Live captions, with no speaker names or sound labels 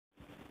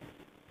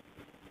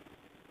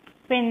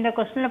இப்போ இந்த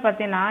கொஸ்டினில்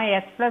பார்த்தீங்கன்னா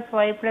X plus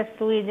Y plus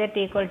 2z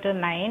equal to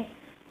 9.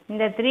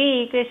 இந்த 3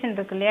 ஈக்குவேஷன்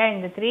இருக்கு இல்லையா,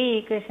 இந்த 3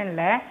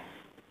 ஈக்குவேஷனில்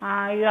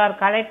you are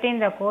collecting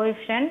the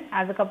coefficient,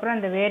 அதுக்கப்புறம்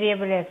இந்த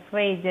வேரியபிள் எக்ஸ்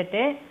ஒய்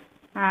இஜெட்டு,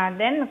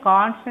 தென்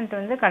கான்ஸ்டன்ட்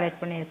வந்து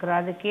கலெக்ட் பண்ணியிருக்கிறோம்.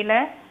 அது கீழே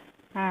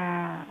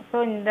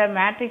ஸோ இந்த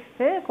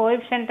மேட்ரிக்ஸு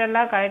கோஎஃபிஷியன்ட்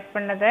எல்லாம் கலெக்ட்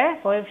பண்ணதை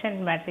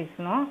கோஎஃபிஷியன்ட்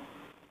மேட்ரிக்ஸ்னும்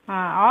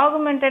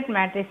ஆகுமெண்டட்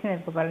மேட்ரிக்ஸ்னு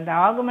இருக்குது பாருங்கள். இந்த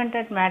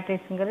ஆகுமெண்டட்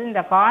மேட்ரிக்ஸுங்கிறது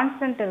இந்த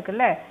கான்ஸ்டன்ட்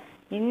இருக்குல்ல,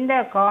 இந்த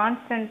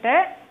கான்ஸ்டன்ட்டை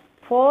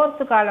 4th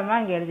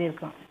காலமாக இங்கே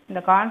எழுதியிருக்கோம். இந்த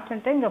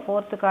கான்ஸ்டன்ட்டை இங்கே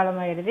 4th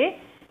காலமாக எழுதி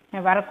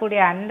வரக்கூடிய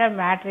அந்த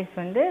மேட்ரிக்ஸ்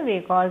வந்து we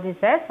call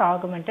this as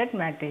augmented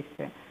matrix.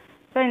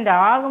 So இந்த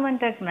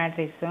augmented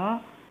மேட்ரிக்ஸும்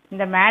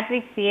இந்த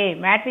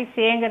மேட்ரிக்ஸ்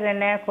ஏங்கிறது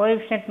என்ன,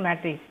 கோஎஃபிஷியன்ட்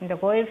மேட்ரிக்ஸ். இந்த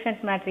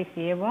கோஎஃபிஷியன்ட்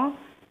மேட்ரிக்ஸ் ஏவும்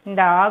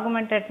இந்த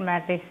augmented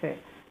மேட்ரிக்ஸு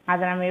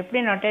அதை நம்ம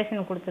எப்படி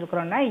நொட்டேஷன்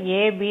கொடுத்துருக்குறோன்னா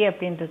ஏபி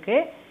அப்படின்னு இருக்கு.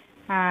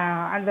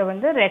 அது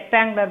வந்து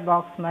ரெக்டாங்குலர்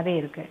பாக்ஸ் மாதிரி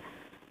இருக்குது.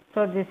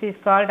 So this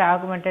is called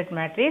augmented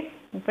matrix.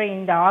 இப்போ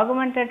இந்த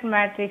augmented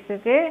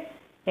மேட்ரிக்ஸுக்கு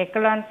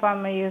எக்கலான்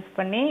ஃபார்மை யூஸ்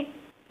பண்ணி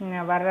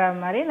வர்ற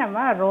மாதிரி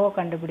நம்ம ரோ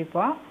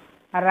கண்டுபிடிப்போம்,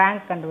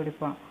 ரேங்க்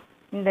கண்டுபிடிப்போம்.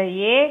 இந்த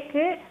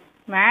ஏக்கு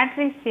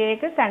மேட்ரிக்ஸ்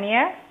ஏக்கு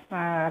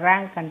தனியாக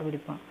ரேங்க்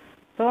கண்டுபிடிப்போம்.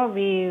 So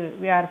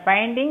we are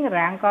finding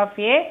rank of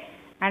A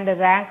and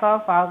rank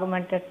of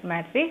augmented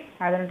matrix.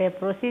 அதனுடைய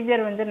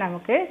ப்ரொசீஜர் வந்து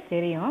நமக்கு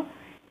தெரியும்.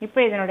 இப்போ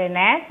இதனுடைய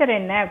நேச்சர்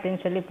என்ன அப்படின்னு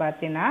சொல்லி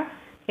பார்த்தீங்கன்னா,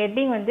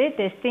 ஹெட்டிங் வந்து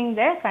testing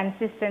the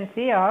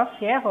consistency of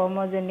A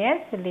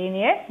homogeneous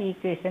linear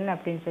equation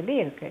அப்படின்னு சொல்லி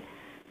இருக்குது.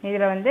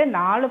 இதில் வந்து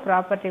 4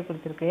 ப்ராப்பர்ட்டி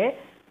கொடுத்துருக்கு.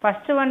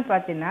 ஃபஸ்ட்டு ஒன்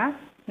பார்த்தீங்கன்னா,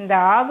 இந்த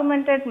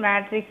ஆகுமெண்டட்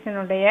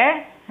மேட்ரிக்ஸினுடைய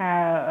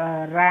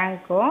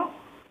ரேங்க்கும்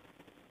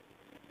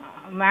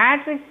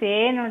மேட்ரிக்ஸ்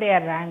ஏனுடைய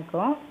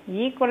ரேங்க்கும்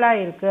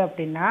ஈக்குவலாக இருக்குது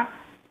அப்படின்னா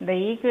இந்த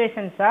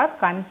ஈக்குவேஷன்ஸ் ஆர்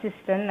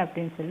கன்சிஸ்டன்ட்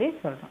அப்படின்னு சொல்லி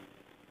சொல்கிறோம்.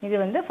 இது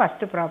வந்து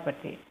first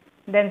property.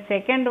 Then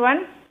second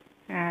one,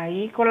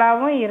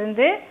 ஈக்குவலாகவும்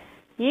இருந்து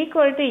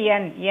ஈக்குவல் டு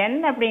n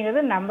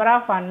அப்படிங்கிறது number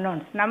of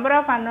unknowns. Number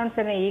of unknowns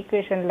என்ன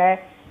ஈக்குவேஷனில்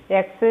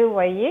எக்ஸு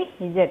ஒய்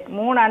இஜெட்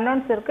 3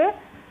 அன்னோன்ஸ் இருக்குது.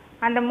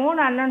 அந்த 3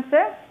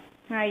 அன்னோன்ஸை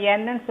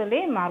என்னன்னு சொல்லி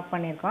மார்க்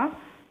பண்ணியிருக்கோம்.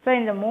 ஸோ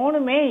இந்த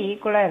 3மே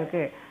ஈக்குவலாக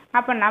இருக்குது.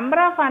 அப்போ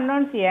நம்பர் ஆஃப்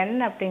அன்னோன்ஸ் n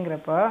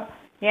அப்படிங்கிறப்போ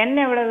n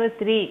எவ்வளவு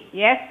 3,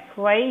 எக்ஸ்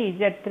ஒய்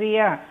இஜெட்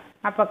 3.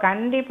 அப்போ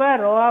கண்டிப்பாக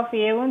ரோ ஆஃப்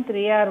ஏவும்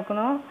 3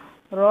 இருக்கணும்,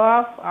 ரோ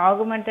ஆஃப்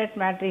ஆகுமெண்டட்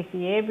மேட்ரிக்ஸ்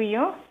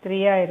ஏபியும்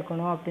 3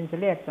 இருக்கணும் அப்படின்னு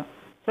சொல்லி அர்த்தம்.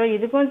 ஸோ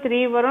இதுக்கும் 3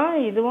 வரும்,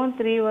 இதுவும்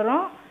 3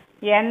 வரும்,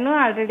 என்னும்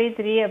ஆல்ரெடி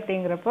 3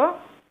 அப்படிங்கிறப்போ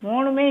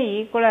 3மே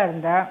ஈக்குவலாக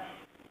இருந்தால்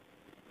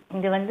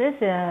இது வந்து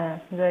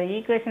இந்த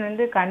ஈக்குவேஷன்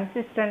வந்து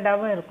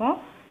கன்சிஸ்டண்ட்டாகவும் இருக்கும்.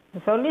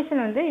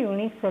 சொல்யூஷன் வந்து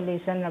யூனிக்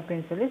சொல்யூஷன்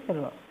அப்படின்னு சொல்லி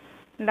சொல்லுவோம்.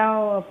 நான்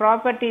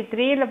ப்ராப்பர்ட்டி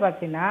 3ல்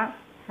பார்த்தீங்கன்னா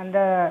அந்த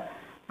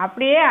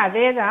அப்படியே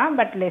அதே தான்,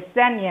 பட் லெஸ்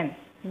தேன் என்.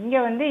 இங்கே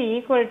வந்து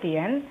equal to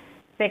N,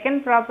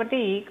 second property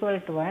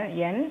equal to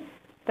N,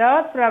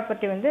 third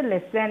property வந்து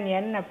லெஸ் தேன்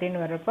என் அப்படின்னு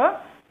வரப்போ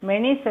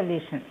many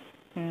solution.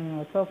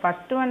 So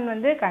first one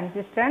வந்து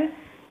consistent,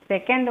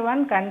 second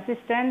one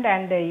consistent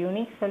and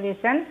unique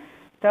solution,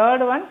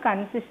 third one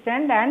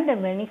consistent and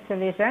many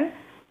solution.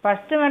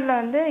 First ஒன்ல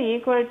வந்து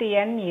equal to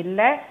என்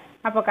இல்லை,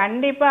 அப்போ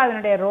கண்டிப்பாக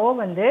அதனுடைய ரோ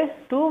வந்து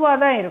 2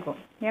 தான் இருக்கும்.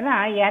 ஏன்னா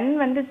n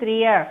வந்து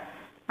 3.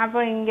 அப்போ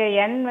இங்கே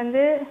n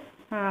வந்து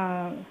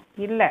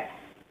இல்லை,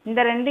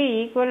 இந்த 2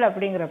 ஈக்குவல்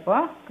அப்படிங்கிறப்போ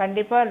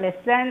கண்டிப்பாக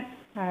லெஸ் தேன்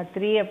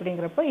 3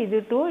 அப்படிங்கிறப்போ இது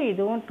 2,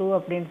 இதுவும் 2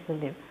 அப்படின்னு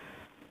சொல்லி.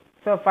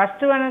 ஸோ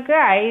ஃபஸ்ட்டு ஒனுக்கு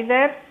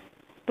ஐதர்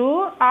 2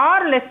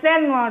 ஆர் லெஸ்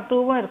தேன்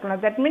 2வும்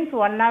இருக்கலாம். தட் மீன்ஸ்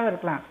 1ஆகவும்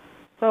இருக்கலாம்.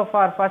 ஸோ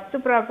ஃபார்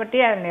ஃபஸ்ட்டு ப்ராப்பர்ட்டி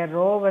அதனுடைய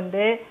ரோ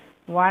வந்து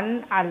 1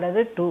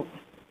 அல்லது 2.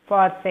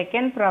 ஃபார்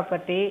செகண்ட்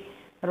ப்ராப்பர்ட்டி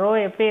ரோ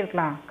எப்படி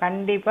இருக்கலாம்,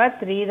 கண்டிப்பாக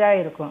 3 தான்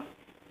இருக்கும்.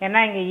 ஏன்னா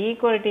இங்கே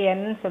ஈக்குவல் டு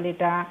என்னு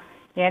சொல்லிட்டான்.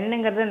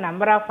 என்னங்கிறது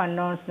number of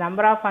unknowns.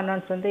 Number of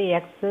unknowns வந்து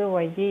எக்ஸு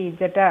ஒய்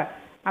இஜெட்டா,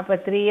 அப்போ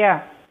 3.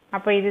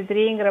 அப்போ இது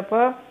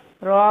 3ங்கிறப்போ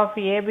ரோ ஆஃப்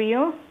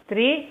ஏபியும்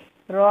 3,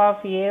 ரோ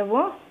ஆஃப்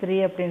ஏவும் 3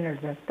 அப்படின்னு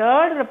எழுதுறோம்.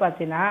 தேர்டில்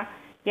பார்த்தீங்கன்னா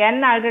n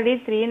ஆல்ரெடி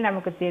 3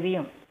 நமக்கு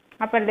தெரியும்.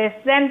 அப்போ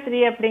லெஸ் தேன்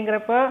 3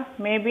 அப்படிங்கிறப்போ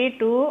மேபி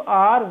 2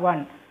 ஆர்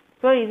 1.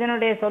 ஸோ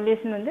இதனுடைய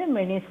சொல்யூஷன் வந்து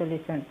மெனி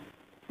சொல்யூஷன்.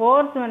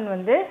 ஃபோர்த் ஒன்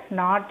வந்து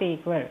not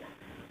equal.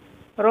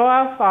 Row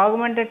of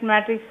augmented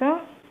மேட்ரிக்ஸும்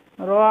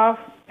row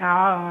of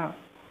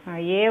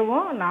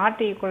ஏவும்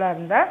நாட் ஈக்குவலாக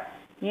இருந்தால்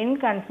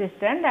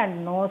இன்கன்சிஸ்டன்ட் அண்ட்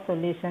நோ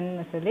சொல்யூஷன்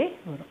சொல்லி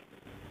வரும்.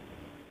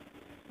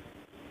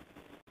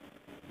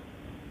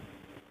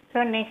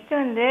 ஸோ நெக்ஸ்ட்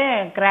வந்து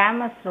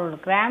Cramer's rule.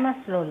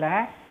 Cramer's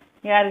ரூலில்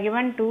you are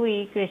given 2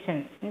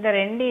 equation. இந்த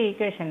 2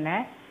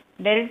 ஈக்குவேஷனில்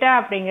டெல்டா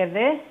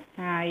அப்படிங்கிறது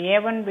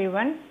a1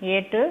 b1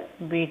 a2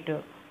 b2.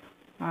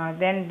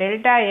 தென்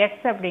டெல்டா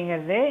எக்ஸ்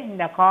அப்படிங்கிறது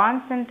இந்த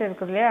கான்ஸ்டன்ட்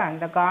இருக்கு இல்லையா,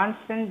 அந்த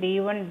கான்ஸ்டன்ட்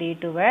d1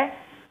 d2வை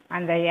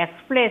அந்த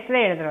எக்ஸ்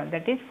பிளேஸில் எழுதுகிறோம்.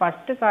 தட் இஸ்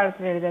ஃபஸ்ட்டு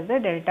காலத்தில் எழுதுறது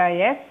டெல்டா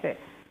எக்ஸ்.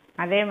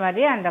 அதே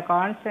மாதிரி அந்த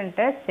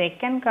கான்ஸ்டன்ட்டை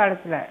செகண்ட்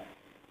காலத்தில்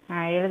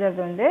எழுதுறது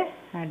வந்து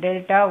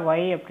டெல்டா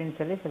ஒய் அப்படின்னு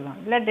சொல்லி சொல்லலாம்.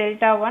 இல்லை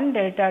டெல்டா 1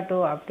 டெல்டா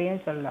 2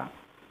 அப்படின்னு சொல்லலாம்.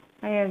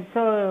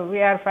 So we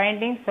are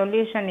finding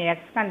solution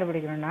X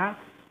கண்டுபிடிக்கணும்னா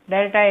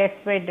delta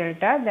X by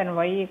delta then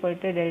Y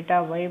equal to delta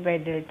Y by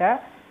delta.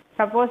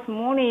 Suppose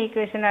 3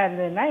 ஈக்குவேஷனாக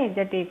இருந்ததுன்னா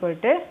Z equal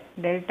to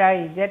delta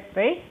Z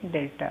by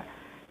delta.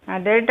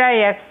 Delta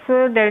x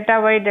delta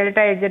Y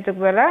delta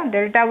இஜெட்டுக்கு பதிலாக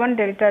delta 1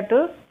 delta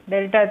 2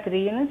 delta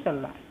 3ன்னு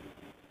சொல்லலாம்.